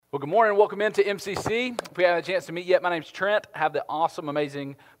Good morning and welcome into MCC. If we haven't had a chance to meet yet, my name's Trent. I have the awesome,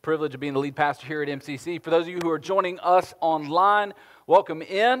 amazing privilege of being the lead pastor here at MCC. For those of you who are joining us online, welcome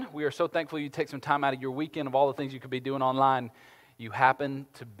in. We are so thankful you take some time out of your weekend of all the things you could be doing online. You happen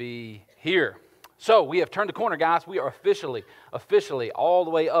to be here. So we have turned the corner, guys. We are officially all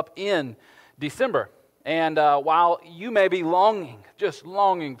the way up in December. And while you may be just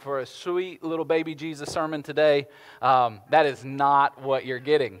longing for a sweet little baby Jesus sermon today, that is not what you're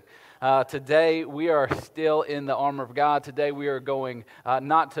getting. Today, we are still in the armor of God. Today, we are going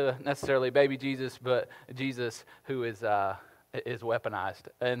not to necessarily baby Jesus, but Jesus who is weaponized.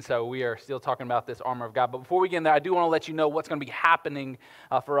 And so we are still talking about this armor of God. But before we get in there, I do want to let you know what's going to be happening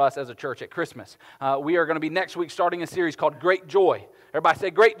for us as a church at Christmas. We are going to be next week starting a series called Great Joy. Everybody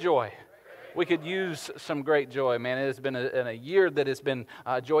say Great Joy. We could use some great joy, man. It has been a year that has been,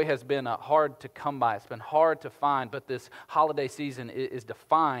 joy has been hard to come by. It's been hard to find, but this holiday season is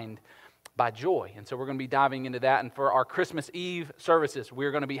defined by joy. And so we're going to be diving into that. And for our Christmas Eve services,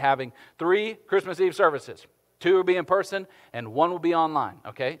 we're going to be having 3 Christmas Eve services. 2 will be in person, and 1 will be online,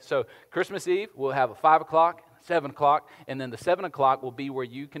 okay? So Christmas Eve, we'll have a 5 o'clock, 7 o'clock, and then the 7 o'clock will be where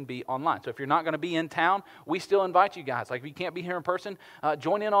you can be online. So if you're not going to be in town, we still invite you guys. Like if you can't be here in person,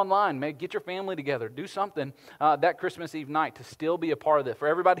 join in online. Maybe get your family together. Do something that Christmas Eve night to still be a part of this. For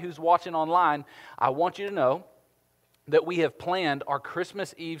everybody who's watching online, I want you to know that we have planned our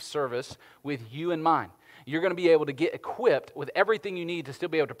Christmas Eve service with you in mind. You're going to be able to get equipped with everything you need to still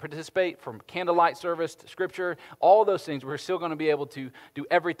be able to participate, from candlelight service to scripture, all those things. We're still going to be able to do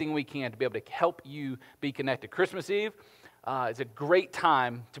everything we can to be able to help you be connected. Christmas Eve is a great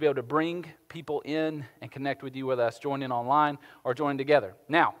time to be able to bring people in and connect with you, whether that's joining online or joining together.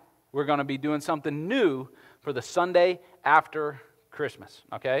 Now, we're going to be doing something new for the Sunday after Christmas,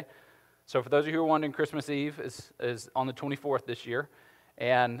 okay? So for those of you who are wondering, Christmas Eve is on the 24th this year,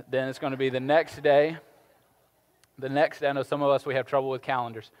 and then it's going to be the next day. I know some of us, we have trouble with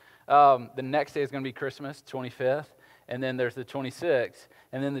calendars. The next day is going to be Christmas, 25th, and then there's the 26th,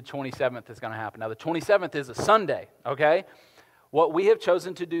 and then the 27th is going to happen. Now, the 27th is a Sunday, okay? What we have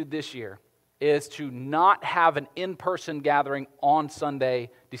chosen to do this year is to not have an in-person gathering on Sunday,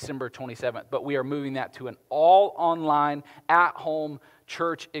 December 27th, but we are moving that to an all-online, at-home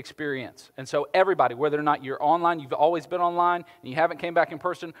church experience. And so everybody, whether or not you're online, you've always been online, and you haven't came back in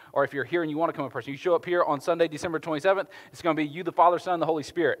person, or if you're here and you want to come in person, you show up here on Sunday, December 27th, it's going to be you, the Father, Son, and the Holy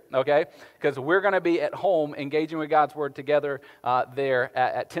Spirit, okay? Because we're going to be at home engaging with God's Word together there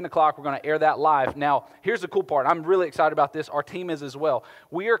at 10 o'clock. We're going to air that live. Now, here's the cool part. I'm really excited about this. Our team is as well.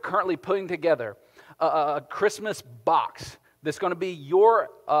 We are currently putting together a Christmas box that's going to be your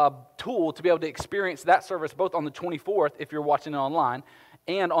tool to be able to experience that service both on the 24th, if you're watching it online,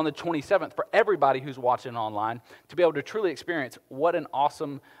 and on the 27th for everybody who's watching online, to be able to truly experience what an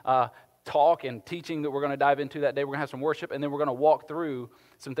awesome talk and teaching that we're going to dive into that day. We're going to have some worship, and then we're going to walk through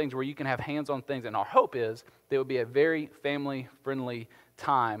some things where you can have hands-on things. And our hope is that it will be a very family-friendly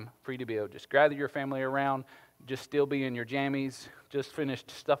time for you to be able to just gather your family around, just still be in your jammies, just finished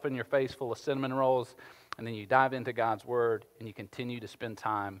stuffing your face full of cinnamon rolls, and then you dive into God's Word, and you continue to spend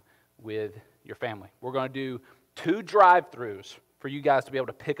time with your family. We're going to do 2 drive-thrus for you guys to be able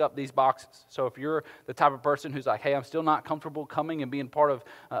to pick up these boxes. So if you're the type of person who's like, hey, I'm still not comfortable coming and being part of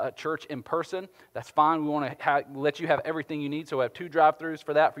a church in person, that's fine. We want to let you have everything you need. So we have 2 drive-thrus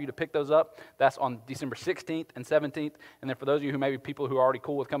for that, for you to pick those up. That's on December 16th and 17th. And then for those of you who may be people who are already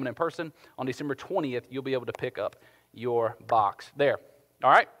cool with coming in person, on December 20th, you'll be able to pick up your box there.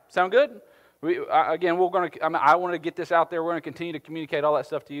 All right? Sound good? I want to get this out there. We're going to continue to communicate all that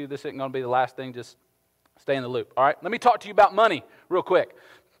stuff to you. This isn't going to be the last thing. Just stay in the loop. All right? Let me talk to you about money real quick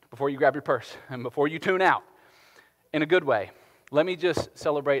before you grab your purse and before you tune out in a good way. Let me just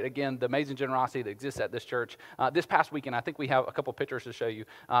celebrate again the amazing generosity that exists at this church. This past weekend, I think we have a couple pictures to show you.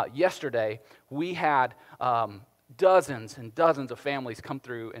 Yesterday, we had dozens and dozens of families come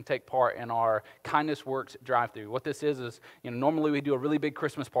through and take part in our Kindness Works drive-thru. What this is, normally we do a really big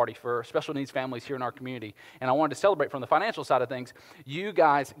Christmas party for special needs families here in our community. And I wanted to celebrate from the financial side of things. You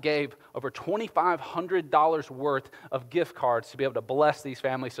guys gave over $2,500 worth of gift cards to be able to bless these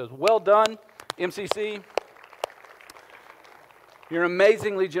families. So well done, MCC. You're an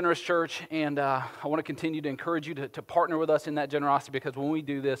amazingly generous church, and I want to continue to encourage you to partner with us in that generosity, because when we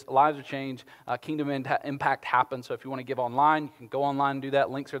do this, lives are changed, kingdom impact happens. So if you want to give online, you can go online and do that.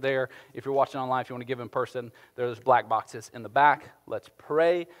 Links are there. If you're watching online, if you want to give in person, there's black boxes in the back. Let's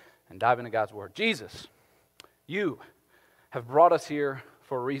pray and dive into God's Word. Jesus, you have brought us here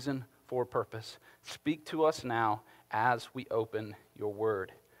for a reason, for a purpose. Speak to us now as we open your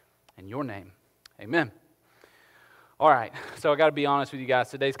Word. In your name, amen. All right, so I got to be honest with you guys.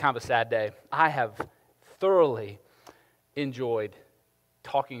 Today's kind of a sad day. I have thoroughly enjoyed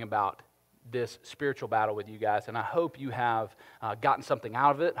talking about this spiritual battle with you guys, and I hope you have gotten something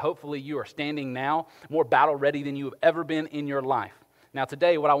out of it. Hopefully you are standing now more battle ready than you have ever been in your life. Now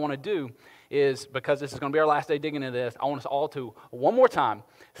today what I want to do is, because this is going to be our last day digging into this, I want us all to, one more time,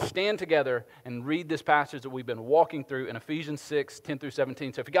 stand together and read this passage that we've been walking through in Ephesians 6, 10 through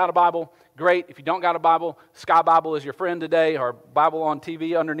 17. So if you got a Bible, great. If you don't got a Bible, Sky Bible is your friend today. Our Bible on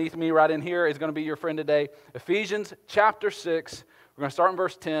TV underneath me right in here is going to be your friend today. Ephesians chapter 6, we're going to start in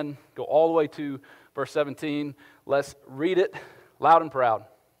verse 10, go all the way to verse 17. Let's read it loud and proud.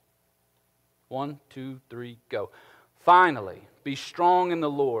 1, 2, 3, go. Finally, be strong in the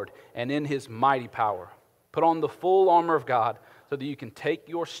Lord and in His mighty power. Put on the full armor of God so that you can take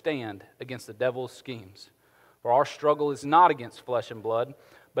your stand against the devil's schemes. For our struggle is not against flesh and blood,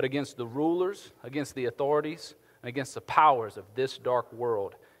 but against the rulers, against the authorities, and against the powers of this dark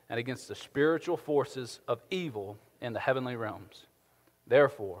world, and against the spiritual forces of evil in the heavenly realms.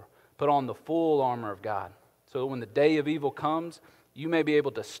 Therefore, put on the full armor of God, so that when the day of evil comes, you may be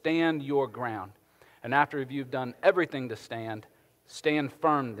able to stand your ground. And after you've done everything to stand, stand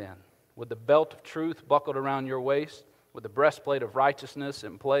firm then, with the belt of truth buckled around your waist, with the breastplate of righteousness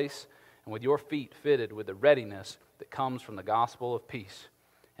in place, and with your feet fitted with the readiness that comes from the gospel of peace.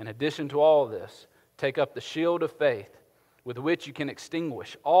 In addition to all this, take up the shield of faith, with which you can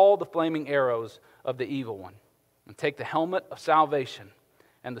extinguish all the flaming arrows of the evil one, and take the helmet of salvation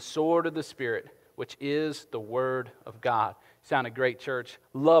and the sword of the Spirit, which is the Word of God. Sounded great, church.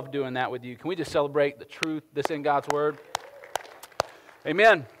 Love doing that with you. Can we just celebrate the truth that's in God's Word?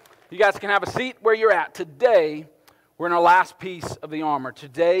 Amen. You guys can have a seat where you're at. Today, we're in our last piece of the armor.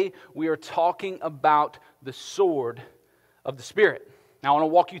 Today, we are talking about the sword of the Spirit. Now, I want to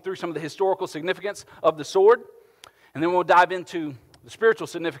walk you through some of the historical significance of the sword, and then we'll dive into the spiritual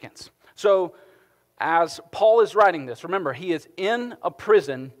significance. So, as Paul is writing this, remember, he is in a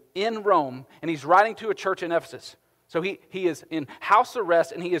prison in Rome, and he's writing to a church in Ephesus. So he is in house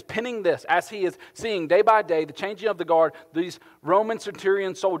arrest, and he is penning this as he is seeing day by day the changing of the guard, these Roman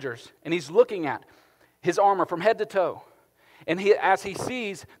centurion soldiers. And he's looking at his armor from head to toe. And as he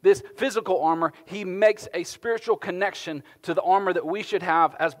sees this physical armor, he makes a spiritual connection to the armor that we should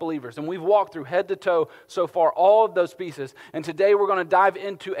have as believers. And we've walked through head to toe so far, all of those pieces. And today we're going to dive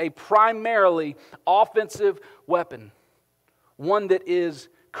into a primarily offensive weapon, one that is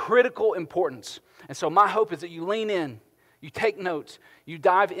critical importance. And so my hope is that you lean in, you take notes, you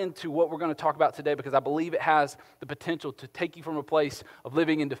dive into what we're going to talk about today, because I believe it has the potential to take you from a place of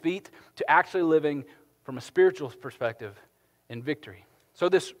living in defeat to actually living from a spiritual perspective in victory. So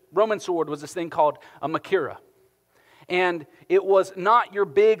this Roman sword was this thing called a machaira. And it was not your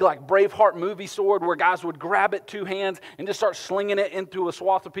big, like, Braveheart movie sword where guys would grab it two hands and just start slinging it into a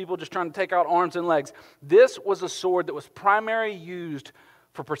swath of people just trying to take out arms and legs. This was a sword that was primarily used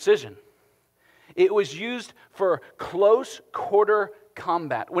for precision. It was used for close quarter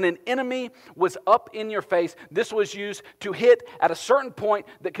combat. When an enemy was up in your face, this was used to hit at a certain point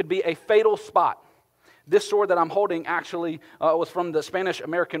that could be a fatal spot. This sword that I'm holding actually was from the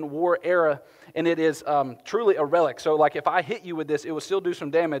Spanish-American War era, and it is truly a relic. So like if I hit you with this, it would still do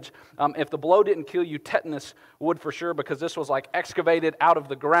some damage. If the blow didn't kill you, tetanus would for sure, because this was like excavated out of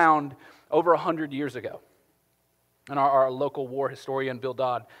the ground over 100 years ago. And our local war historian, Bill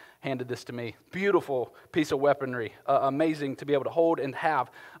Dodd, handed this to me. Beautiful piece of weaponry. Amazing to be able to hold and have.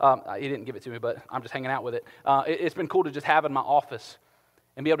 He didn't give it to me, but I'm just hanging out with it. It's been cool to just have in my office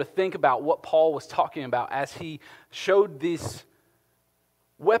and be able to think about what Paul was talking about as he showed this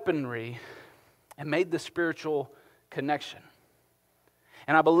weaponry and made the spiritual connection.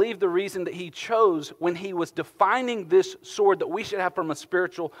 And I believe the reason that he chose, when he was defining this sword that we should have from a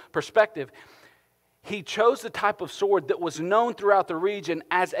spiritual perspective, he chose the type of sword that was known throughout the region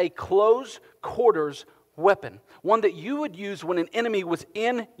as a close quarters weapon. One that you would use when an enemy was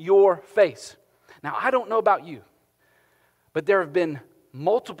in your face. Now, I don't know about you, but there have been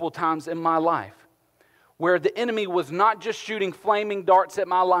multiple times in my life where the enemy was not just shooting flaming darts at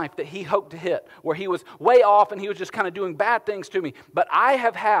my life that he hoped to hit, where he was way off and he was just kind of doing bad things to me. But I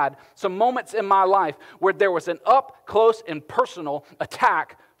have had some moments in my life where there was an up close and personal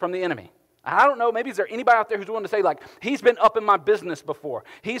attack from the enemy. I don't know, maybe is there anybody out there who's willing to say, like, he's been up in my business before.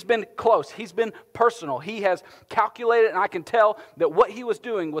 He's been close. He's been personal. He has calculated, and I can tell that what he was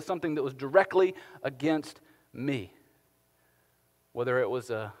doing was something that was directly against me. Whether it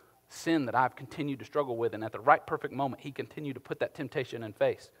was a sin that I've continued to struggle with, and at the right perfect moment, he continued to put that temptation in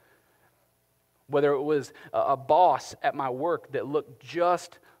face. Whether it was a boss at my work that looked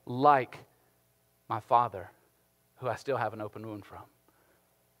just like my father, who I still have an open wound from.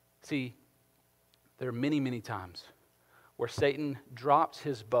 See, there are many, many times where Satan drops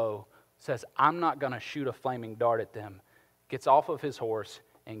his bow, says, I'm not going to shoot a flaming dart at them, gets off of his horse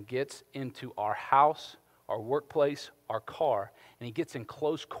and gets into our house, our workplace, our car, and he gets in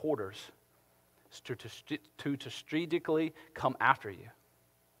close quarters to strategically come after you.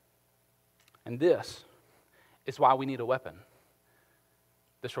 And this is why we need a weapon.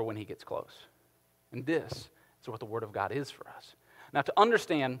 This for when he gets close. And this is what the Word of God is for us. Now, to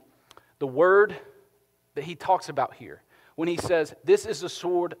understand the word that he talks about here, when he says, this is the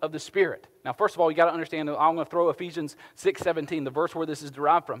sword of the Spirit. Now, first of all, you got to understand, I'm going to throw Ephesians 6:17, the verse where this is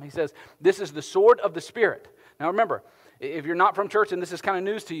derived from. He says, this is the sword of the Spirit. Now, remember, if you're not from church and this is kind of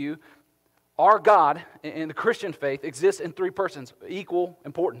news to you, our God in the Christian faith exists in three persons, equal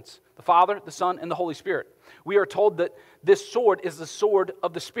importance: the Father, the Son, and the Holy Spirit. We are told that this sword is the sword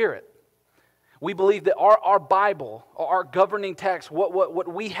of the Spirit. We believe that our Bible, our governing text,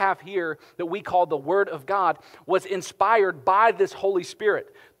 what we have here that we call the Word of God, was inspired by this Holy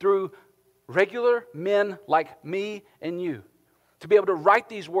Spirit through regular men like me and you to be able to write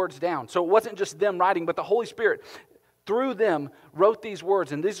these words down. So it wasn't just them writing, but the Holy Spirit, through them, wrote these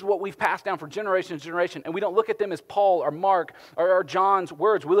words. And this is what we've passed down for generation to generation. And we don't look at them as Paul or Mark or John's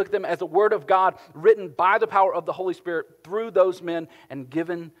words. We look at them as the Word of God written by the power of the Holy Spirit through those men and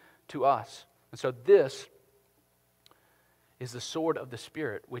given to us. And so this is the sword of the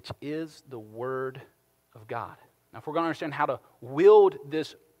Spirit, which is the Word of God. Now, if we're going to understand how to wield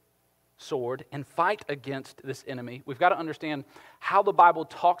this sword and fight against this enemy, we've got to understand how the Bible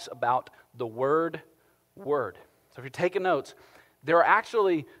talks about the word. So if you're taking notes, there are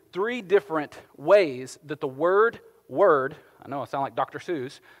actually three different ways that the word, I know I sound like Dr.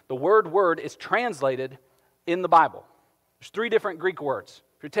 Seuss, the word is translated in the Bible. There's three different Greek words.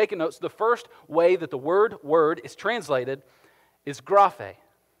 If you're taking notes, the first way that the word is translated is graphe.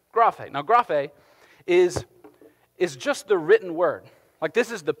 Now, graphe is just the written word. Like,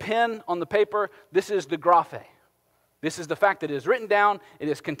 this is the pen on the paper. This is the graphe. This is the fact that it is written down. It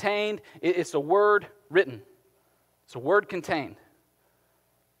is contained. It's a word written. It's a word contained.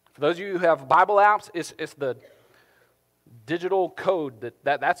 For those of you who have Bible apps, it's the digital code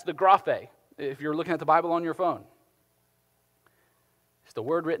that's the graphe. If you're looking at the Bible on your phone, it's the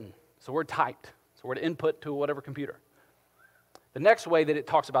word written. It's the word typed. It's the word input to whatever computer. The next way that it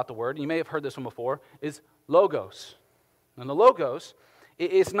talks about the word, and you may have heard this one before, is logos. And the logos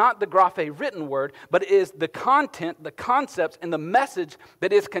is not the graphe written word, but it is the content, the concepts, and the message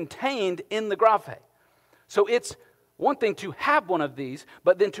that is contained in the graphe. So it's one thing to have one of these,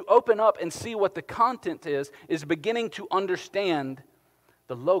 but then to open up and see what the content is beginning to understand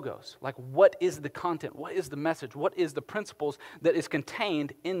the logos. Like, what is the content? What is the message? What is the principles that is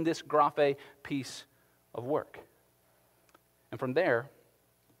contained in this graphe piece of work? And from there's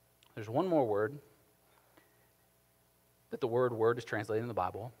one more word that the word is translated in the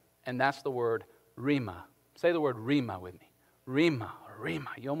Bible, and that's the word rhema. Say the word rhema with me. Rhema.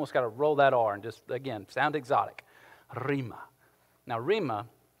 You almost got to roll that R and just, again, sound exotic. Rhema. Now, rhema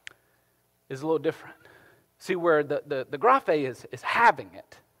is a little different. See, where the graphe is having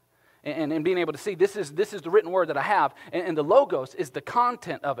it and being able to see this is the written word that I have, and the logos is the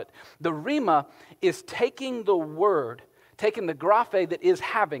content of it. The rhema is taking the word, taking the graphe that is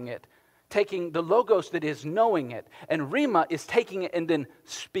having it, taking the logos that is knowing it, and rhema is taking it and then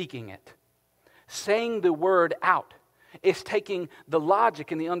speaking it, saying the word out. It's taking the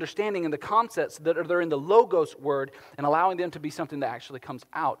logic and the understanding and the concepts that are there in the logos word and allowing them to be something that actually comes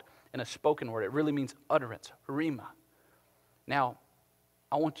out in a spoken word. It really means utterance, rhema. Now,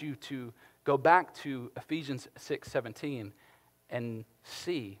 I want you to go back to Ephesians 6:17 and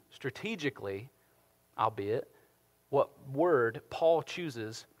see strategically, albeit, what word Paul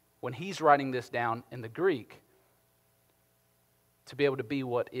chooses when he's writing this down in the Greek to be able to be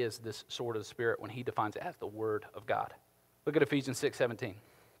what is this sword of the Spirit when he defines it as the Word of God. Look at Ephesians 6:17. He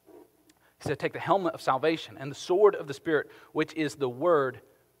said, take the helmet of salvation and the sword of the Spirit, which is the word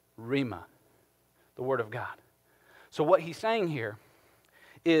rhema, the Word of God. So what he's saying here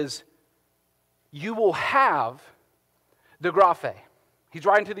is you will have the graphe. He's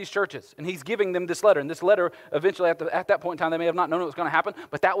writing to these churches, and he's giving them this letter. And this letter, eventually, at that point in time, they may have not known it was going to happen,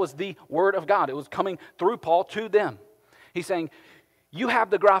 but that was the Word of God. It was coming through Paul to them. He's saying, you have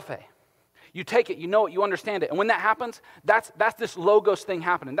the graphe. You take it, you know it, you understand it. And when that happens, that's this logos thing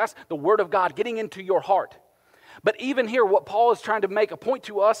happening. That's the Word of God getting into your heart. But even here, what Paul is trying to make a point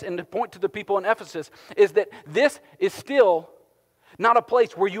to us and to point to the people in Ephesus is that this is still not a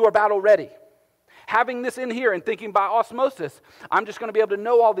place where you are battle ready. having this in here and thinking by osmosis, I'm just going to be able to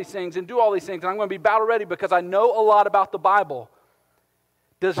know all these things and do all these things, and I'm going to be battle ready because I know a lot about the Bible,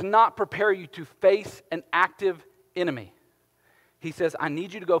 does not prepare you to face an active enemy. He says, I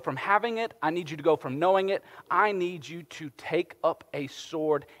need you to go from having it, I need you to go from knowing it, I need you to take up a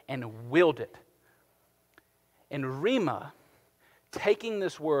sword and wield it. And Rhema, taking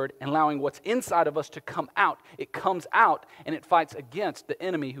this word and allowing what's inside of us to come out, it comes out and it fights against the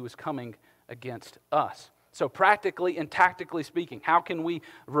enemy who is coming against us. So practically and tactically speaking, how can we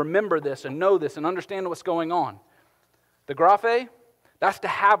remember this and know this and understand what's going on? The graphe, that's to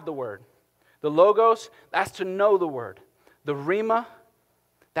have the word. The logos, that's to know the word. The rhema,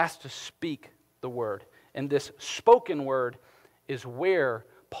 that's to speak the word. And this spoken word is where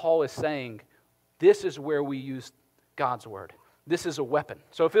Paul is saying, this is where we use God's word. This is a weapon.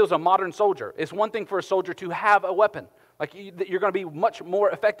 So if it was a modern soldier, it's one thing for a soldier to have a weapon. Like you're going to be much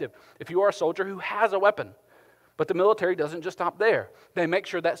more effective if you are a soldier who has a weapon. But the military doesn't just stop there. They make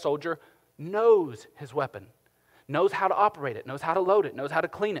sure that soldier knows his weapon, knows how to operate it, knows how to load it, knows how to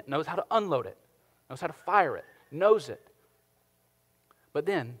clean it, knows how to unload it, knows how to fire it, knows it. But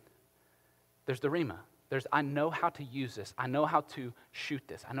then there's the rhema. I know how to use this. I know how to shoot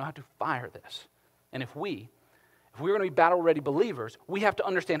this. I know how to fire this. And if we're going to be battle-ready believers, we have to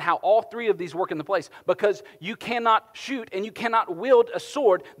understand how all three of these work into place, because you cannot shoot and you cannot wield a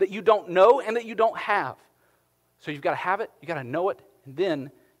sword that you don't know and that you don't have. So you've got to have it, you've got to know it, and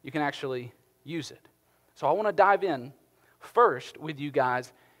then you can actually use it. So I want to dive in first with you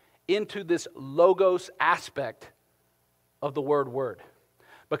guys into this logos aspect of the word.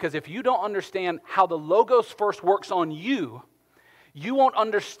 Because if you don't understand how the logos first works on you, you won't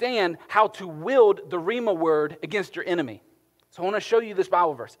understand how to wield the rhema word against your enemy. So I want to show you this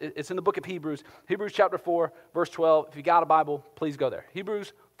Bible verse. It's in the book of Hebrews, Hebrews chapter 4, verse 12. If you got a Bible, please go there.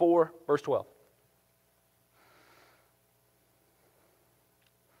 Hebrews 4, verse 12.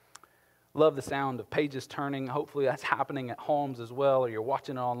 Love the sound of pages turning. Hopefully that's happening at homes as well, or you're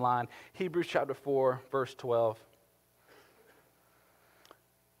watching it online. Hebrews chapter 4, verse 12.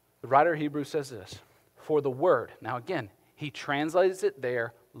 The writer of Hebrews says this, for the word, now again, he translates it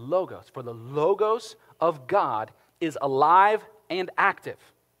there, logos. For the logos of God is alive and active,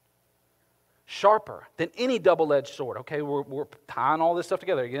 sharper than any double-edged sword. Okay, we're tying all this stuff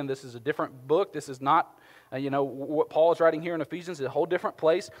together. Again, this is a different book. This is not, what Paul is writing here in Ephesians is a whole different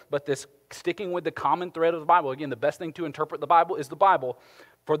place, but this sticking with the common thread of the Bible. Again, the best thing to interpret the Bible is the Bible.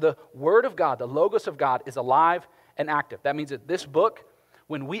 For the word of God, the logos of God is alive and active. That means that this book,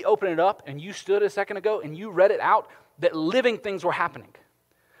 when we open it up and you stood a second ago and you read it out, that living things were happening.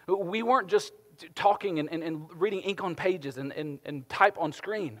 We weren't just talking and reading ink on pages and type on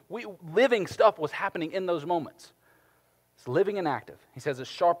screen. Living stuff was happening in those moments. It's living and active. He says it's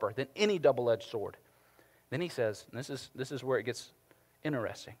sharper than any double-edged sword. Then he says, and this is where it gets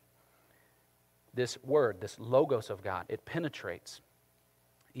interesting. This word, this logos of God, it penetrates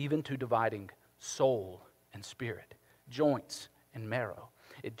even to dividing soul and spirit, joints and marrow.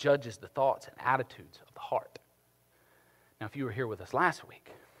 It judges the thoughts and attitudes of the heart. Now, if you were here with us last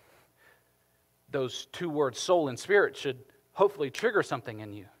week, those two words, soul and spirit, should hopefully trigger something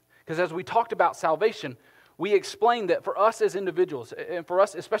in you. Because as we talked about salvation, we explained that for us as individuals, and for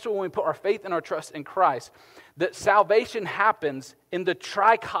us, especially when we put our faith and our trust in Christ, that salvation happens in the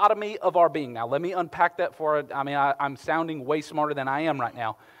trichotomy of our being. Now, let me unpack that I'm sounding way smarter than I am right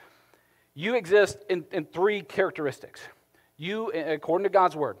now. You exist in three characteristics. You, according to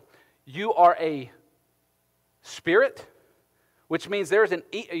God's word, you are a spirit, which means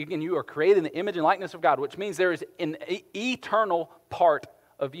you are created in the image and likeness of God, which means there is an eternal part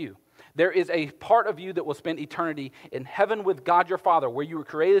of you. There is a part of you that will spend eternity in heaven with God your Father, where you were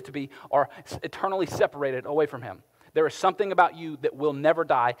created to be, or eternally separated away from Him. There is something about you that will never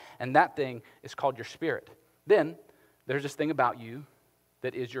die, and that thing is called your spirit. Then, there's this thing about you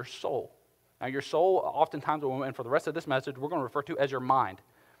that is your soul. Now, your soul, oftentimes, and for the rest of this message, we're going to refer to as your mind.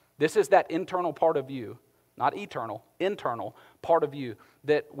 This is that internal part of you, not eternal, internal part of you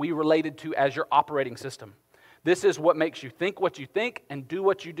that we related to as your operating system. This is what makes you think what you think and do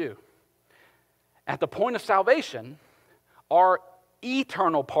what you do. At the point of salvation, our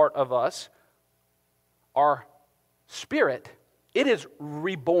eternal part of us, our spirit, it is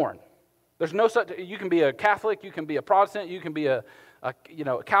reborn. There's no such, you can be a Catholic, you can be a Protestant, you can be a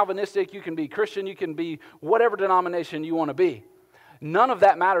Calvinistic, you can be Christian, you can be whatever denomination you want to be. None of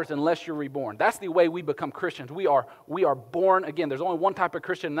that matters unless you're reborn. That's the way we become Christians. We are born again. There's only one type of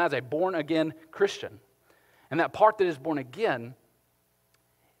Christian, and that's a born-again Christian. And that part that is born again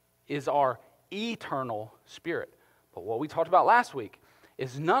is our eternal spirit. But what we talked about last week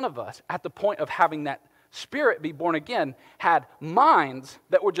is none of us, at the point of having that Spirit be born again, had minds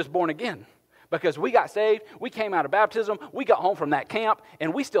that were just born again. Because we got saved, we came out of baptism, we got home from that camp,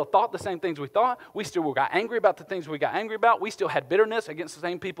 and we still thought the same things we thought. We still got angry about the things we got angry about. We still had bitterness against the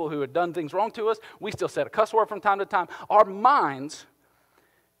same people who had done things wrong to us. We still said a cuss word from time to time. Our minds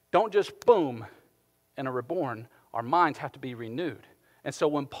don't just boom and are reborn. Our minds have to be renewed. And so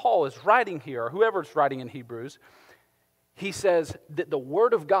when Paul is writing here, or whoever's writing in Hebrews, he says that the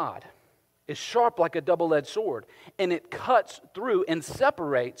Word of God is sharp like a double-edged sword, and it cuts through and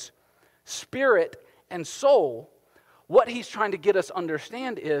separates spirit and soul. What he's trying to get us to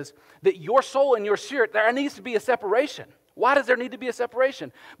understand is that your soul and your spirit, there needs to be a separation. Why does there need to be a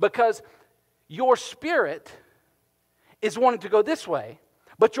separation? Because your spirit is wanting to go this way,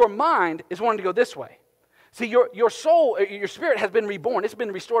 but your mind is wanting to go this way. See, your soul, your spirit has been reborn. It's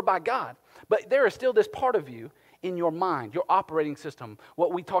been restored by God. But there is still this part of you in your mind, your operating system,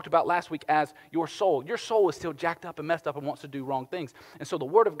 what we talked about last week as your soul. Your soul is still jacked up and messed up and wants to do wrong things. And so the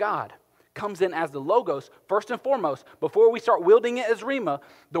Word of God comes in as the Logos, first and foremost. Before we start wielding it as Rhema,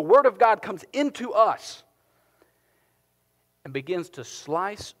 the Word of God comes into us and begins to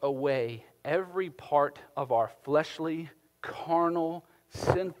slice away every part of our fleshly, carnal,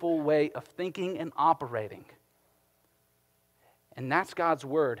 sinful way of thinking and operating. And that's God's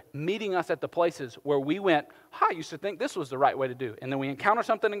Word meeting us at the places where we went, I used to think this was the right way to do. And then we encounter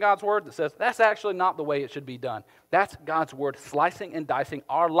something in God's Word that says, that's actually not the way it should be done. That's God's Word slicing and dicing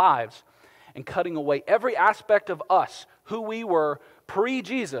our lives and cutting away every aspect of us, who we were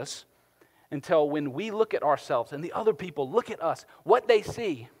pre-Jesus, until when we look at ourselves and the other people look at us, what they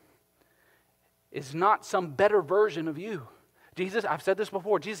see is not some better version of you. Jesus, I've said this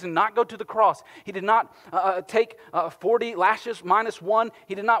before, Jesus did not go to the cross. He did not take 40 lashes minus one.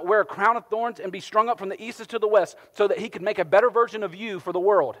 He did not wear a crown of thorns and be strung up from the east to the west so that he could make a better version of you for the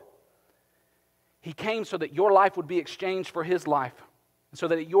world. He came so that your life would be exchanged for his life. So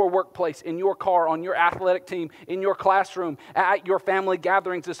that at your workplace, in your car, on your athletic team, in your classroom, at your family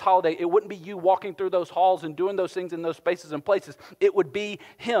gatherings this holiday, it wouldn't be you walking through those halls and doing those things in those spaces and places. It would be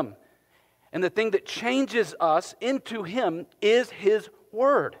him. And the thing that changes us into him is his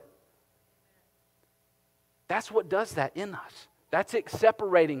Word. That's what does that in us. That's it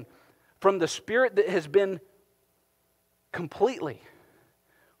separating from the spirit that has been completely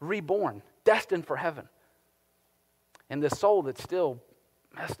reborn, destined for heaven, and the soul that's still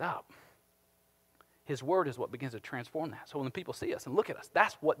messed up. His Word is what begins to transform that. So when the people see us and look at us,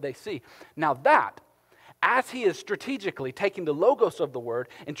 that's what they see. Now that, as he is strategically taking the Logos of the Word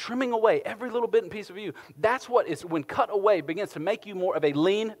and trimming away every little bit and piece of you, that's what is, when cut away, begins to make you more of a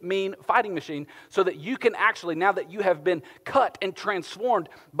lean, mean fighting machine so that you can actually, now that you have been cut and transformed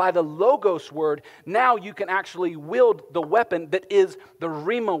by the Logos Word, now you can actually wield the weapon that is the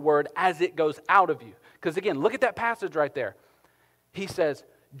Rhema Word as it goes out of you. Because again, look at that passage right there. He says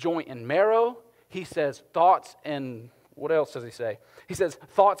joint and marrow. He says thoughts and, what else does he say? He says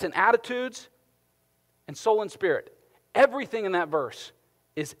thoughts and attitudes and soul and spirit. Everything in that verse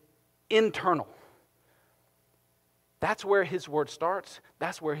is internal. That's where his Word starts.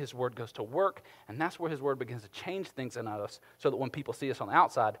 That's where his Word goes to work. And that's where his Word begins to change things in us so that when people see us on the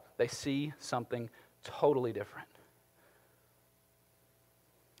outside, they see something totally different.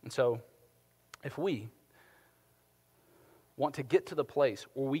 And so, if we want to get to the place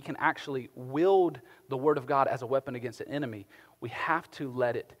where we can actually wield the Word of God as a weapon against an enemy, we have to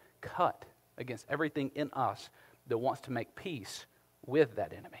let it cut against everything in us that wants to make peace with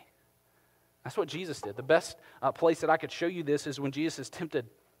that enemy. That's what Jesus did. The best place that I could show you this is when Jesus is tempted.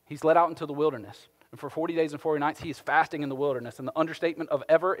 He's led out into the wilderness. And for 40 days and 40 nights, he is fasting in the wilderness. And the understatement of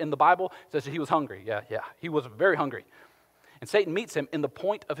ever in the Bible says that he was hungry. Yeah, he was very hungry. And Satan meets him in the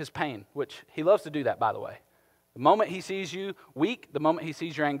point of his pain, which he loves to do that, by the way. The moment he sees you weak, the moment he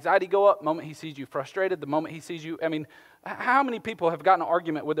sees your anxiety go up, the moment he sees you frustrated, the moment he sees you, how many people have gotten an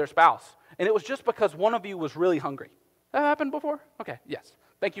argument with their spouse? And it was just because one of you was really hungry. That happened before? Okay, yes.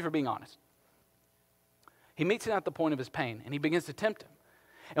 Thank you for being honest. He meets him at the point of his pain, and he begins to tempt him.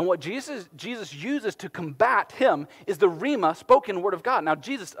 And what Jesus uses to combat him is the Rhema, spoken Word of God. Now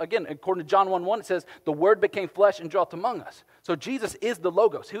Jesus, again, according to John 1:1, it says, the Word became flesh and dwelt among us. So Jesus is the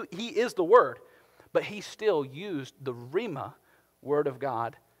Logos. He is the Word. But he still used the Rhema, Word of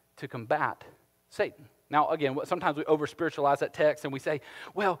God, to combat Satan. Now, again, sometimes we over-spiritualize that text and we say,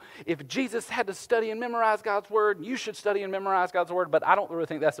 well, if Jesus had to study and memorize God's Word, you should study and memorize God's Word. But I don't really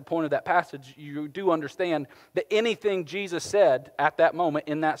think that's the point of that passage. You do understand that anything Jesus said at that moment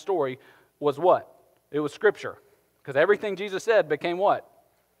in that story was what? It was Scripture. Because everything Jesus said became what?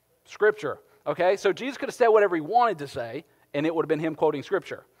 Scripture. Okay? So Jesus could have said whatever he wanted to say, and it would have been him quoting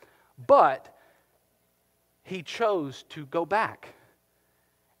Scripture. But he chose to go back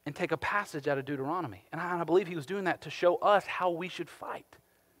and take a passage out of Deuteronomy. And I believe he was doing that to show us how we should fight.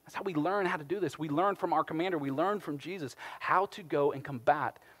 That's how we learn how to do this. We learn from our commander. We learn from Jesus how to go and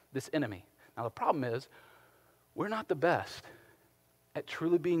combat this enemy. Now, the problem is, we're not the best at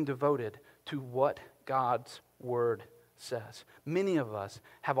truly being devoted to what God's Word says. Many of us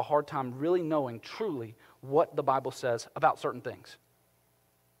have a hard time really knowing truly what the Bible says about certain things.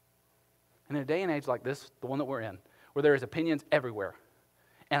 And in a day and age like this, the one that we're in, where there is opinions everywhere,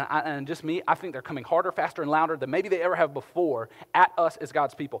 and just me, I think they're coming harder, faster, and louder than maybe they ever have before at us as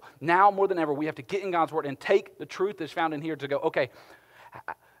God's people. Now, more than ever, we have to get in God's Word and take the truth that's found in here to go, okay,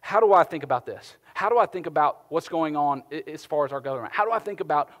 how do I think about this? How do I think about what's going on as far as our government? How do I think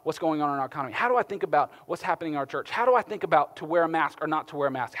about what's going on in our economy? How do I think about what's happening in our church? How do I think about to wear a mask or not to wear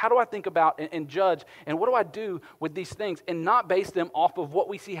a mask? How do I think about and judge? And what do I do with these things? And not base them off of what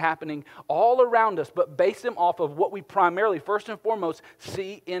we see happening all around us, but base them off of what we primarily, first and foremost,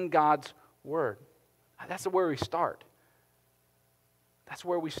 see in God's Word. That's where we start. That's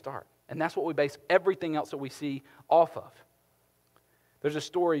where we start. And that's what we base everything else that we see off of. There's a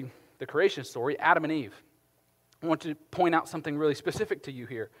story, the creation story, Adam and Eve. I want to point out something really specific to you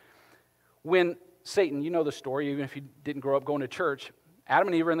here. When Satan, you know the story, even if you didn't grow up going to church, Adam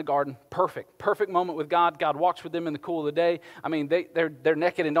and Eve are in the garden, perfect moment with God. God walks with them in the cool of the day. I mean, they're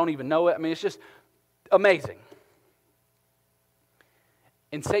naked and don't even know it. I mean, it's just amazing.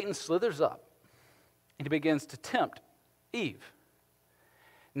 And Satan slithers up and he begins to tempt Eve.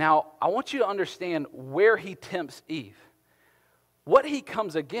 Now, I want you to understand where he tempts Eve. What he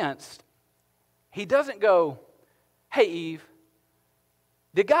comes against, he doesn't go, hey, Eve,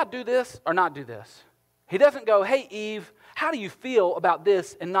 did God do this or not do this? He doesn't go, hey, Eve, how do you feel about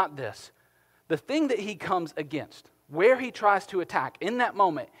this and not this? The thing that he comes against, where he tries to attack in that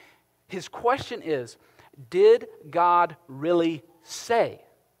moment, his question is, did God really say?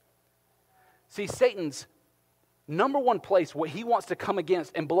 See, Satan's number one place, what he wants to come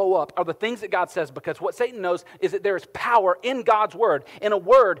against and blow up are the things that God says, because what Satan knows is that there is power in God's Word. In a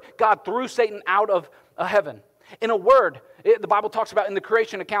word, God threw Satan out of heaven. In a word, the Bible talks about in the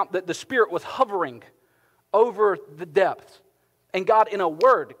creation account that the Spirit was hovering over the depths. And God, in a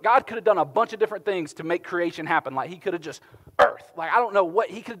word, God could have done a bunch of different things to make creation happen. Like he could have just earth. Like I don't know what,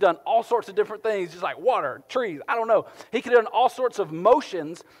 he could have done all sorts of different things, just like water, trees, I don't know. He could have done all sorts of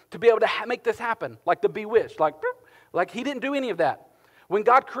motions to be able to make this happen. Like the bewitched, like he didn't do any of that. When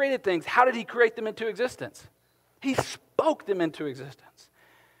God created things, how did he create them into existence? He spoke them into existence.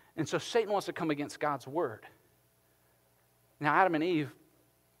 And so Satan wants to come against God's Word. Now Adam and Eve,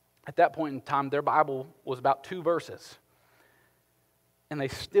 at that point in time, their Bible was about 2 verses. And they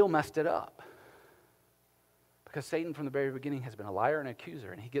still messed it up. Because Satan from the very beginning has been a liar and an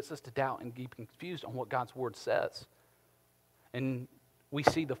accuser, and he gets us to doubt and get confused on what God's Word says. And we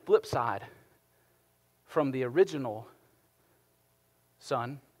see the flip side from the original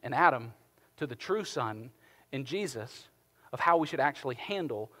Son in Adam to the true Son in Jesus of how we should actually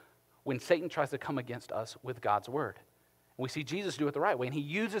handle when Satan tries to come against us with God's Word. We see Jesus do it the right way, and he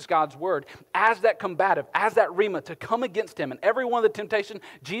uses God's Word as that combative, as that rhema to come against him. And every one of the temptation,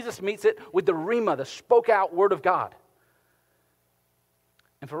 Jesus meets it with the rhema, the spoke-out Word of God.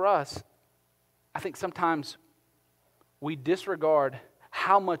 And for us, I think sometimes we disregard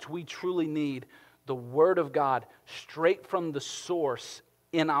how much we truly need the Word of God straight from the source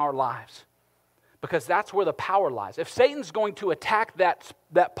in our lives. Because that's where the power lies. If Satan's going to attack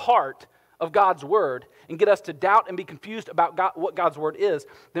that part of God's Word and get us to doubt and be confused about what God's Word is,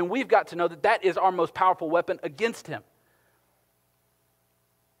 then we've got to know that that is our most powerful weapon against him.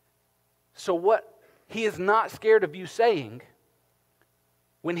 So what he is not scared of you saying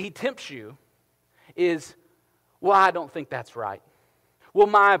when he tempts you is, well, I don't think that's right. Well,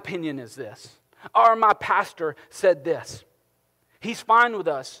 my opinion is this. Or my pastor said this. He's fine with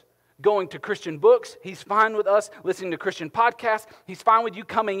us going to Christian books. He's fine with us listening to Christian podcasts. He's fine with you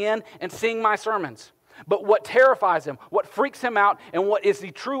coming in and seeing my sermons. But what terrifies him, what freaks him out, and what is the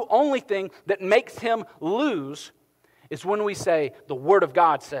true only thing that makes him lose is when we say, the Word of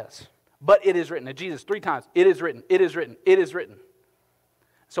God says, but it is written. And Jesus 3 times, it is written, it is written, it is written.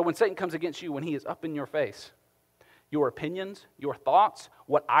 So when Satan comes against you, when he is up in your face, your opinions, your thoughts,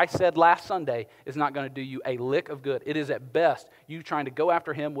 what I said last Sunday is not going to do you a lick of good. It is at best you trying to go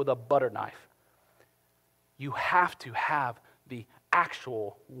after him with a butter knife. You have to have the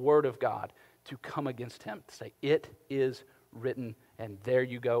actual Word of God to come against him. To say, it is written, and there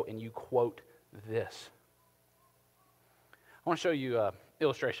you go, and you quote this. I want to show you an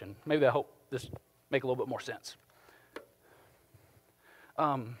illustration. Maybe I hope this make a little bit more sense.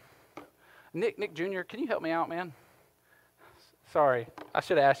 Nick Jr., can you help me out, man? Sorry, I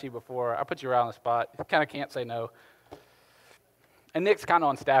should have asked you before. I put you right on the spot. You kind of can't say no. And Nick's kind of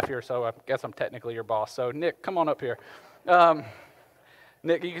on staff here, so I guess I'm technically your boss. So Nick, come on up here.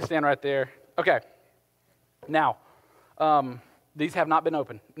 Nick, you can stand right there. Okay. Now, these have not been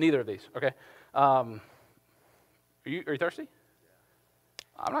opened. Neither of these. Okay. Are you thirsty?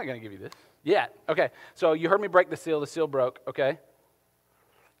 I'm not going to give you this yet. Okay. So you heard me break the seal. The seal broke. Okay.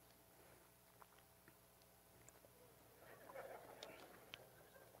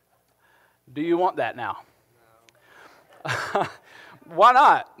 Do you want that now? No. Why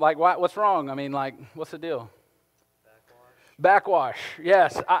not? Like, what's wrong? I mean, like, what's the deal? Backwash.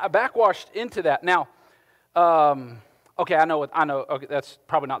 Yes, I backwashed into that. Now, okay, I know. Okay, that's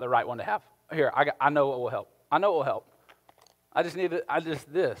probably not the right one to have. Here, I know what will help. I know what will help. I just need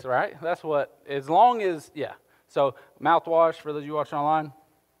this, right? That's what. As long as, yeah. So mouthwash for those of you watching online.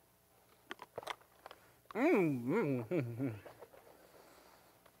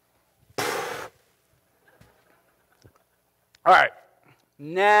 All right.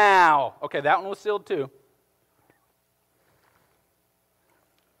 Now, okay, that one was sealed too.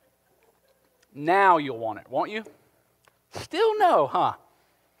 Now you'll want it, won't you? Still no, huh?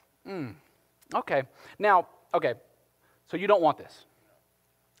 Okay. Now, okay, so you don't want this.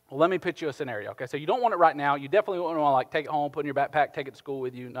 Well, let me pitch you a scenario, okay? So you don't want it right now. You definitely wouldn't want to, like, take it home, put it in your backpack, take it to school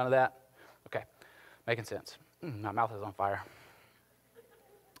with you, none of that. Okay, making sense. My mouth is on fire.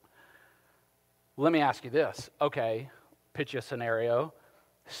 Let me ask you this. Okay, pitch you a scenario.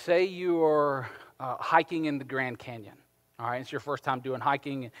 Say you're hiking in the Grand Canyon. All right, it's your first time doing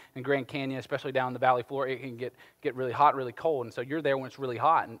hiking in Grand Canyon, especially down the valley floor. It can get really hot, really cold, and so you're there when it's really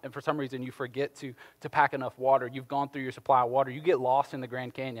hot, and for some reason you forget to pack enough water. You've gone through your supply of water. You get lost in the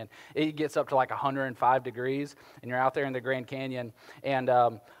Grand Canyon. It gets up to like 105 degrees, and you're out there in the Grand Canyon, and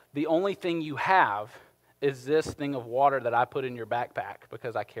the only thing you have is this thing of water that I put in your backpack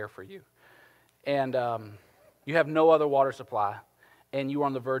because I care for you. And you have no other water supply, and you are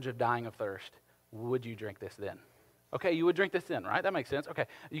on the verge of dying of thirst. Would you drink this then? Okay, you would drink this then, right? That makes sense. Okay,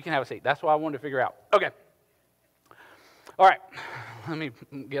 you can have a seat. That's what I wanted to figure out. Okay. All right, let me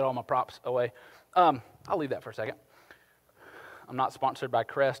get all my props away. I'll leave that for a second. I'm not sponsored by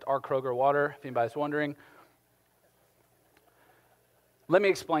Crest or Kroger Water, if anybody's wondering. Let me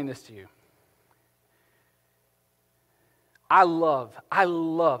explain this to you. I love,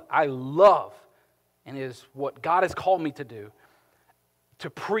 and it is what God has called me to do, to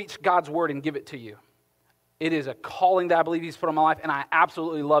preach God's word and give it to you. It is a calling that I believe He's put on my life, and I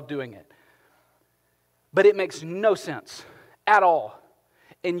absolutely love doing it. But it makes no sense at all,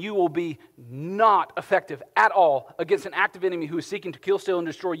 and you will be not effective at all against an active enemy who is seeking to kill, steal, and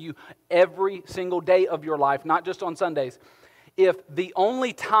destroy you every single day of your life, not just on Sundays. If the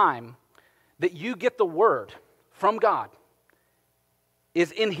only time that you get the word from God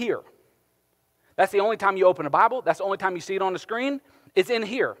is in here, that's the only time you open a Bible, that's the only time you see it on the screen, it's in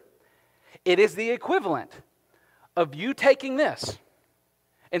here. It is the equivalent of you taking this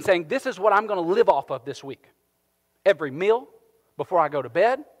and saying, this is what I'm going to live off of this week. Every meal, before I go to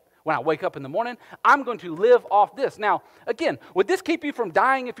bed, when I wake up in the morning, I'm going to live off this. Now, again, would this keep you from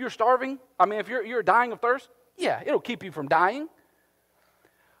dying if you're starving? I mean, if you're dying of thirst? Yeah, it'll keep you from dying.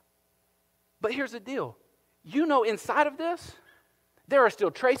 But here's the deal. You know inside of this, there are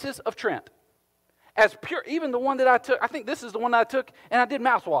still traces of Trent. As pure, even the one that I took, I think this is the one that I took, and I did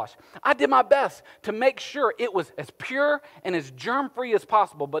mouthwash. I did my best to make sure it was as pure and as germ-free as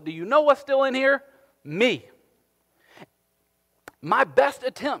possible. But do you know what's still in here? Me. My best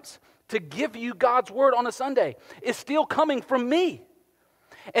attempts to give you God's word on a Sunday is still coming from me.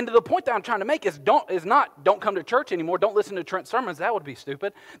 And to the point that I'm trying to make don't come to church anymore, don't listen to Trent's sermons, that would be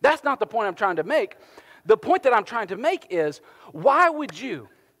stupid. That's not the point I'm trying to make. The point that I'm trying to make is, why would you,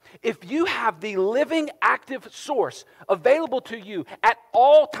 if you have the living, active source available to you at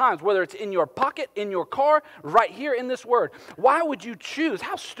all times, whether it's in your pocket, in your car, right here in this word, why would you choose,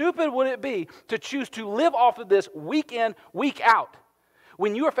 how stupid would it be to choose to live off of this week in, week out,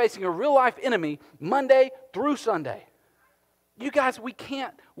 when you are facing a real-life enemy Monday through Sunday? You guys, we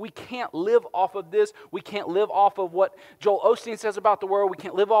can't live off of this. We can't live off of what Joel Osteen says about the word. We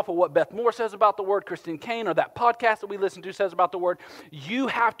can't live off of what Beth Moore says about the word, Christine Kane, or that podcast that we listen to says about the word. You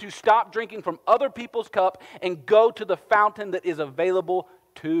have to stop drinking from other people's cup and go to the fountain that is available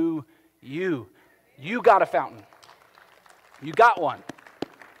to you. You got a fountain. You got one.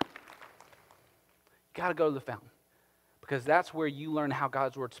 You got to go to the fountain, because that's where you learn how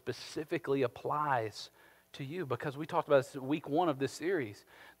God's word specifically applies to you. Because we talked about this week 1 of this series.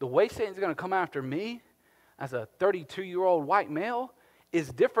 The way Satan's going to come after me as a 32-year-old white male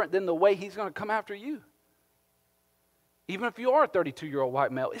is different than the way he's going to come after you. Even if you are a 32-year-old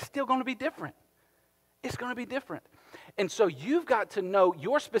white male, it's still going to be different. It's going to be different. And so you've got to know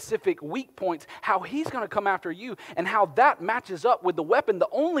your specific weak points, how he's going to come after you, and how that matches up with the weapon, the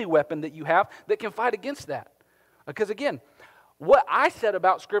only weapon that you have that can fight against that. Because again, what I said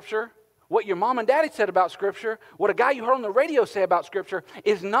about Scripture, what your mom and daddy said about Scripture, what a guy you heard on the radio say about Scripture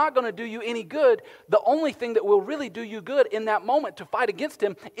is not going to do you any good. The only thing that will really do you good in that moment to fight against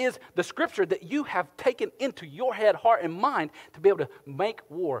him is the Scripture that you have taken into your head, heart, and mind to be able to make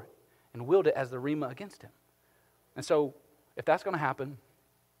war and wield it as the rhema against him. And so if that's going to happen,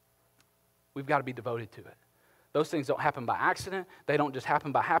 we've got to be devoted to it. Those things don't happen by accident. They don't just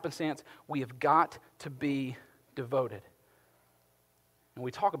happen by happenstance. We have got to be devoted. And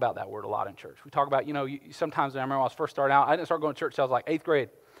we talk about that word a lot in church. We talk about, sometimes I remember when I was first starting out, I didn't start going to church until I was like 8th grade.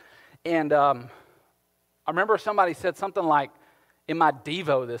 And I remember somebody said something like, in my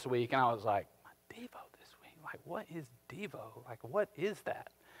Devo this week, and I was like, my Devo this week? Like, what is Devo? Like, what is that?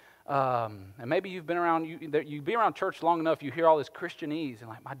 And maybe you've been around, you've been around church long enough, you hear all this Christianese, and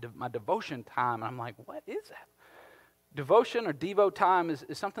like, my devotion time, and I'm like, what is that? Devotion or Devo time is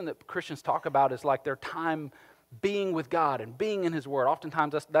something that Christians talk about as like their time being with God and being in His Word.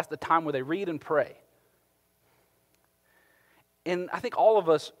 Oftentimes, that's the time where they read and pray. And I think all of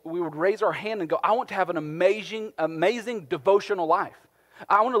us, we would raise our hand and go, I want to have an amazing devotional life.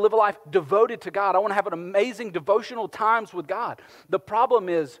 I want to live a life devoted to God. I want to have an amazing devotional times with God. The problem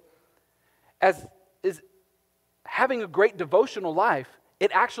is having a great devotional life,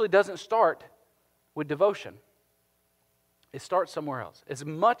 it actually doesn't start with devotion. It starts somewhere else. As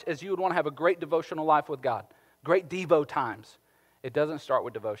much as you would want to have a great devotional life with God, great Devo times, it doesn't start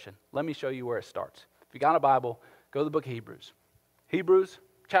with devotion. Let me show you where it starts. If you got a Bible, go to the book of Hebrews. Hebrews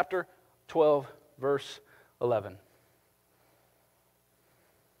chapter 12, verse 11.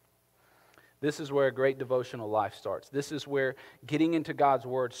 This is where a great devotional life starts. This is where getting into God's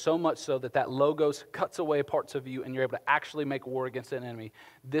Word, so much so that Logos cuts away parts of you and you're able to actually make war against an enemy.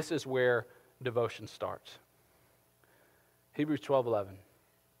 This is where devotion starts. Hebrews 12:11.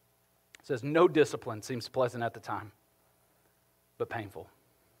 It says, no discipline seems pleasant at the time, but painful.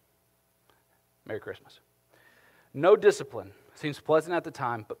 Merry Christmas. No discipline seems pleasant at the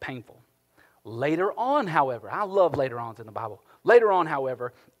time, but painful. Later on, however, I love later ons in the Bible. Later on,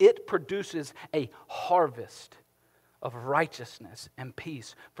 however, it produces a harvest of righteousness and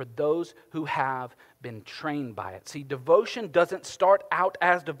peace for those who have been trained by it. See, devotion doesn't start out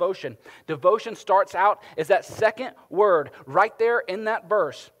as devotion. Devotion starts out as that second word right there in that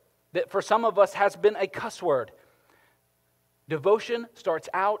verse that for some of us has been a cuss word. Devotion starts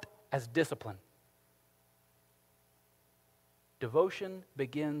out as discipline. Devotion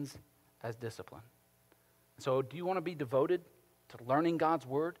begins as discipline. So do you want to be devoted to learning God's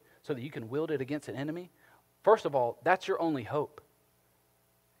Word so that you can wield it against an enemy? First of all, that's your only hope.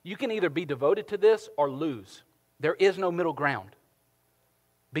 You can either be devoted to this or lose. There is no middle ground.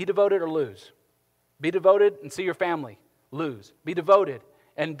 Be devoted or lose. Be devoted and see your family. Lose. Be devoted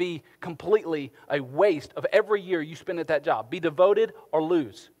and be completely a waste of every year you spend at that job. Be devoted or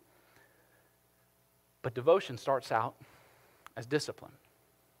lose. But devotion starts out as discipline.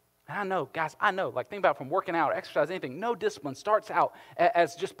 And I know, guys, like think about it, from working out, exercise, anything, no discipline starts out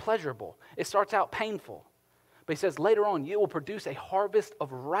as just pleasurable. It starts out painful. But he says later on, you will produce a harvest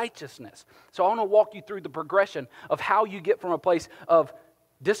of righteousness. So I want to walk you through the progression of how you get from a place of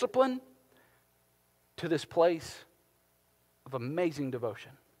discipline to this place of amazing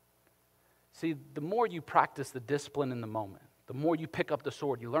devotion. See, the more you practice the discipline in the moment, the more you pick up the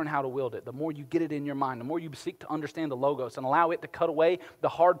sword, you learn how to wield it, the more you get it in your mind, the more you seek to understand the Logos and allow it to cut away the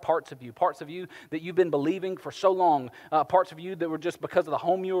hard parts of you that you've been believing for so long, parts of you that were just because of the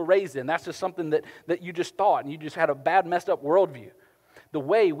home you were raised in. That's just something that you just thought, and you just had a bad, messed up worldview. The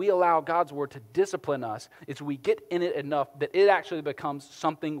way we allow God's Word to discipline us is we get in it enough that it actually becomes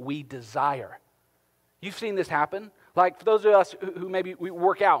something we desire. You've seen this happen. Like for those of us who maybe we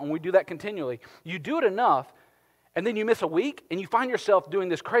work out and we do that continually, you do it enough, and then you miss a week, and you find yourself doing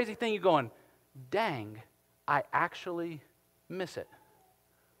this crazy thing. You're going, dang, I actually miss it.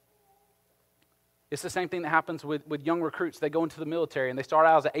 It's the same thing that happens with young recruits. They go into the military, and they start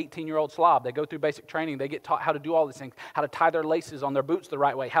out as an 18-year-old slob. They go through basic training. They get taught how to do all these things, how to tie their laces on their boots the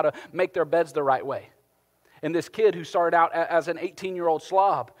right way, how to make their beds the right way. And this kid who started out as an 18-year-old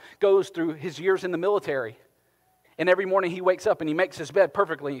slob goes through his years in the military. And every morning he wakes up and he makes his bed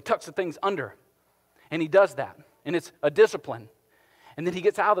perfectly. He tucks the things under. And he does that. And it's a discipline. And then he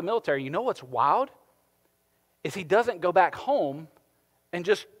gets out of the military. You know what's wild? Is he doesn't go back home and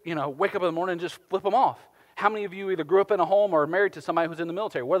just, wake up in the morning and just flip them off. How many of you either grew up in a home or are married to somebody who's in the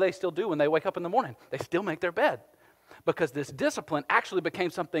military? What do they still do when they wake up in the morning? They still make their bed. Because this discipline actually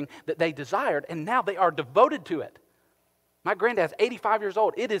became something that they desired, and now they are devoted to it. My granddad's 85 years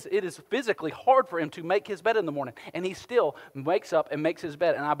old. It is physically hard for him to make his bed in the morning, and he still wakes up and makes his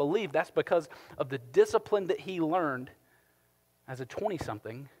bed. And I believe that's because of the discipline that he learned as a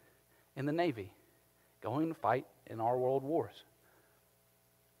 20-something in the Navy, going to fight in our world wars.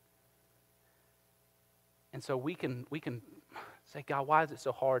 And so we can say, God, why is it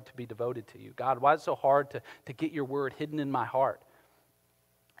so hard to be devoted to you? God, why is it so hard to get your word hidden in my heart?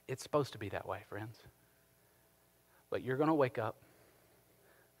 It's supposed to be that way, friends. But you're going to wake up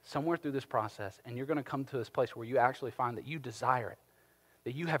somewhere through this process, and you're going to come to this place where you actually find that you desire it,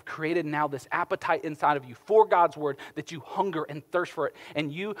 that you have created now this appetite inside of you for God's word, that you hunger and thirst for it,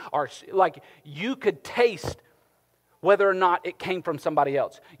 and you are like, you could taste whether or not it came from somebody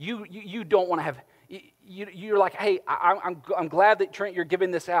else. You don't want to have... You're like, hey, I'm glad that, Trent, you're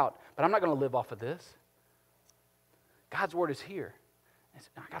giving this out, but I'm not going to live off of this. God's word is here.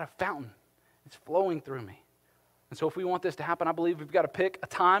 I got a fountain. It's flowing through me. And so if we want this to happen, I believe we've got to pick a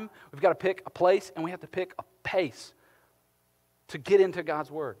time, we've got to pick a place, and we have to pick a pace to get into God's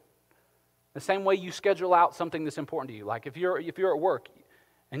word. The same way you schedule out something that's important to you. Like if you're at work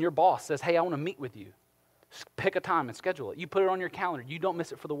and your boss says, hey, I want to meet with you, pick a time and schedule it. You put it on your calendar. You don't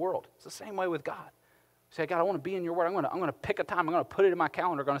miss it for the world. It's the same way with God. Say, God, I want to be in your word. I'm going to pick a time. I'm going to put it in my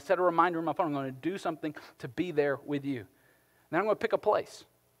calendar. I'm going to set a reminder in my phone. I'm going to do something to be there with you. And then I'm going to pick a place,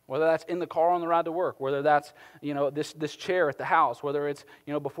 whether that's in the car on the ride to work, whether that's, this chair at the house, whether it's,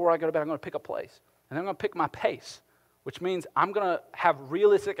 before I go to bed, I'm going to pick a place. And then I'm going to pick my pace, which means I'm going to have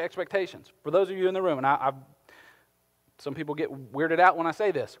realistic expectations. For those of you in the room, and some people get weirded out when I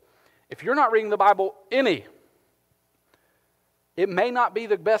say this. If you're not reading the Bible it may not be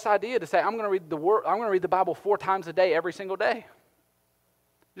the best idea to say, I'm going to read the Bible 4 times a day every single day.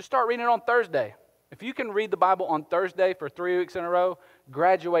 Just start reading it on Thursday. If you can read the Bible on Thursday for 3 weeks in a row,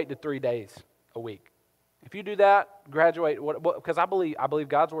 graduate to 3 days a week. If you do that, graduate, because I believe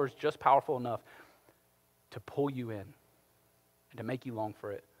God's word is just powerful enough to pull you in and to make you long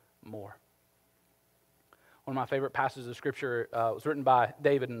for it more. One of my favorite passages of Scripture was written by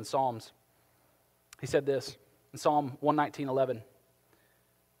David in the Psalms. He said this in Psalm 119:11.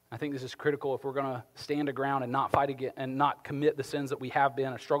 I think this is critical if we're going to stand our ground and not fight against and not commit the sins that we have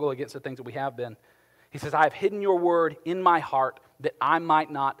been or struggle against the things that we have been. He says, I have hidden your word in my heart that I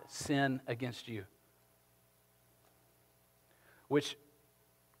might not sin against you. Which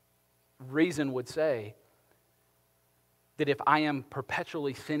reason would say that if I am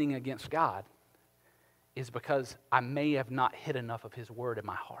perpetually sinning against God, is because I may have not hid enough of his word in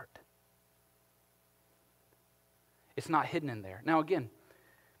my heart. It's not hidden in there. Now again,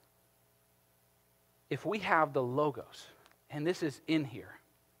 if we have the Logos, and this is in here,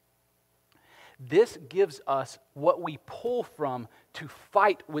 this gives us what we pull from to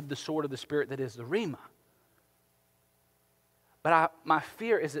fight with the sword of the Spirit that is the Rhema. But my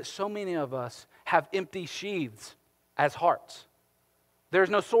fear is that so many of us have empty sheaths as hearts. There's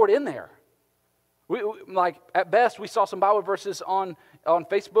no sword in there. At best, we saw some Bible verses on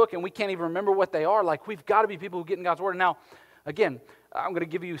Facebook, and we can't even remember what they are. Like, we've got to be people who get in God's word. Now, again, I'm going to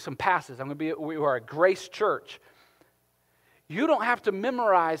give you some passes. We are a Grace Church. You don't have to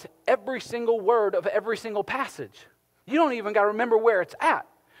memorize every single word of every single passage. You don't even got to remember where it's at.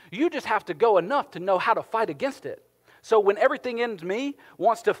 You just have to go enough to know how to fight against it. So when everything in me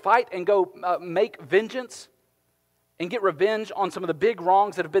wants to fight and go make vengeance and get revenge on some of the big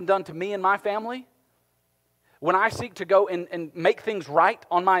wrongs that have been done to me and my family, when I seek to go and make things right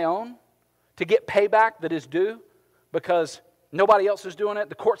on my own, to get payback that is due because nobody else is doing it,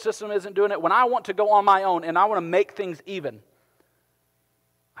 the court system isn't doing it, when I want to go on my own and I want to make things even,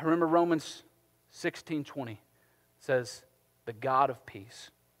 I remember Romans 16:20 says, the God of peace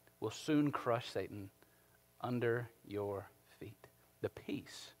will soon crush Satan under your feet. The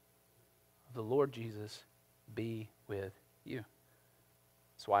peace of the Lord Jesus be with you.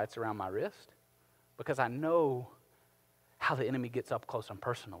 That's why it's around my wrist. Because I know how the enemy gets up close and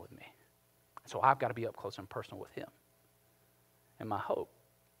personal with me. So I've got to be up close and personal with him. And my hope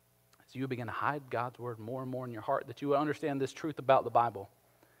is you begin to hide God's word more and more in your heart, that you will understand this truth about the Bible.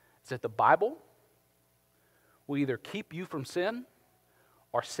 It's that the Bible will either keep you from sin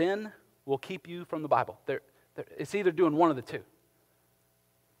or sin will keep you from the Bible. It's either doing one of the two.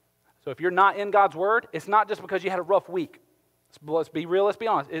 So if you're not in God's word, it's not just because you had a rough week. Let's be real, let's be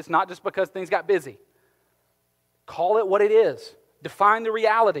honest. It's not just because things got busy. Call it what it is. Define the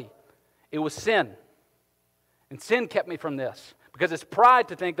reality. It was sin. And sin kept me from this. Because it's pride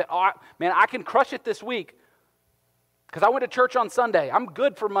to think that, I can crush it this week, Because I went to church on Sunday. I'm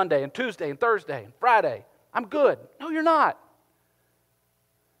good for Monday and Tuesday and Thursday and Friday. I'm good. No, you're not.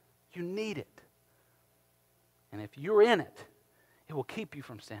 You need it. And if you're in it, it will keep you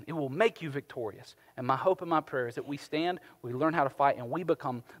from sin. It will make you victorious. And my hope and my prayer is that we stand, we learn how to fight, and we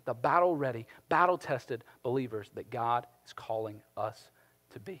become the battle-ready, battle-tested believers that God is calling us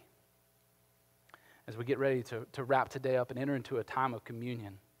to be. As we get ready to wrap today up and enter into a time of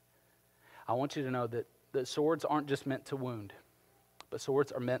communion, I want you to know that swords aren't just meant to wound, but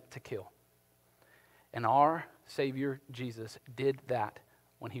swords are meant to kill. And our Savior, Jesus, did that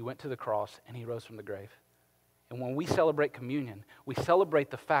when he went to the cross and he rose from the grave. And when we celebrate communion, we celebrate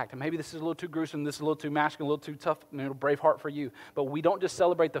the fact, and maybe this is a little too gruesome, this is a little too masculine, a little too tough, brave heart for you, but we don't just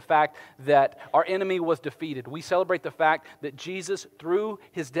celebrate the fact that our enemy was defeated. We celebrate the fact that Jesus, through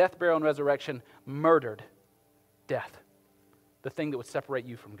his death, burial, and resurrection, murdered death, the thing that would separate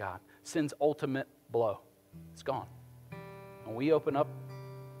you from God. Sin's ultimate blow. It's gone. When we open up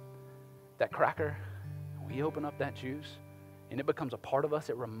that cracker, when we open up that juice, and it becomes a part of us,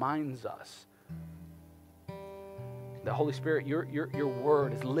 it reminds us the Holy Spirit, your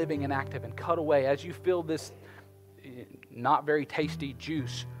word is living and active, and cut away as you feel this not very tasty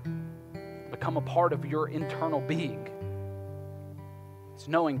juice become a part of your internal being. It's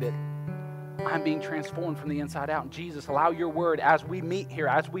knowing that I'm being transformed from the inside out. And Jesus, allow your word as we meet here,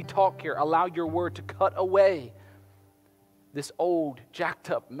 as we talk here, allow your word to cut away this old, jacked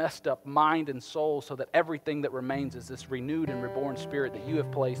up, messed up mind and soul so that everything that remains is this renewed and reborn spirit that you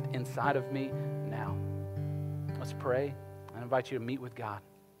have placed inside of me now. Let's pray. I invite you to meet with God.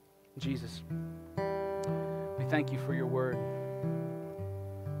 Jesus, we thank you for your word.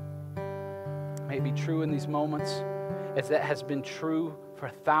 May it be true in these moments as it has been true for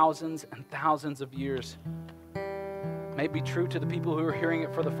thousands and thousands of years. May it be true to the people who are hearing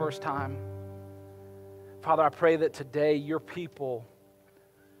it for the first time. Father, I pray that today your people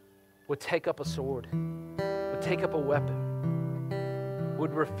would take up a sword, would take up a weapon,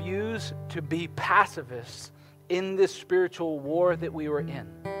 would refuse to be pacifists in this spiritual war that we were in.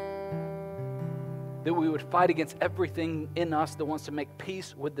 That we would fight against everything in us that wants to make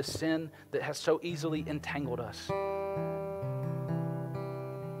peace with the sin that has so easily entangled us.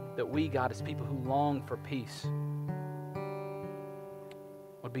 That we, God, as people who long for peace,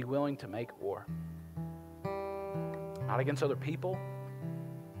 would be willing to make war. Not against other people,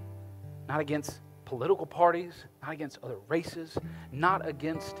 not against political parties, not against other races, not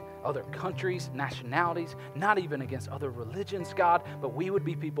against other countries, nationalities, not even against other religions, God, but we would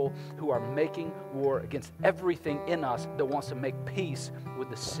be people who are making war against everything in us that wants to make peace with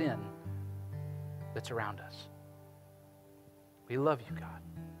the sin that's around us. We love you, God.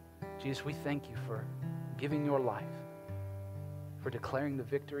 Jesus, we thank you for giving your life, for declaring the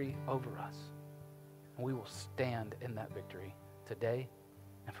victory over us. And we will stand in that victory today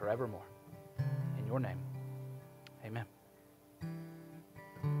and forevermore. In your name, amen.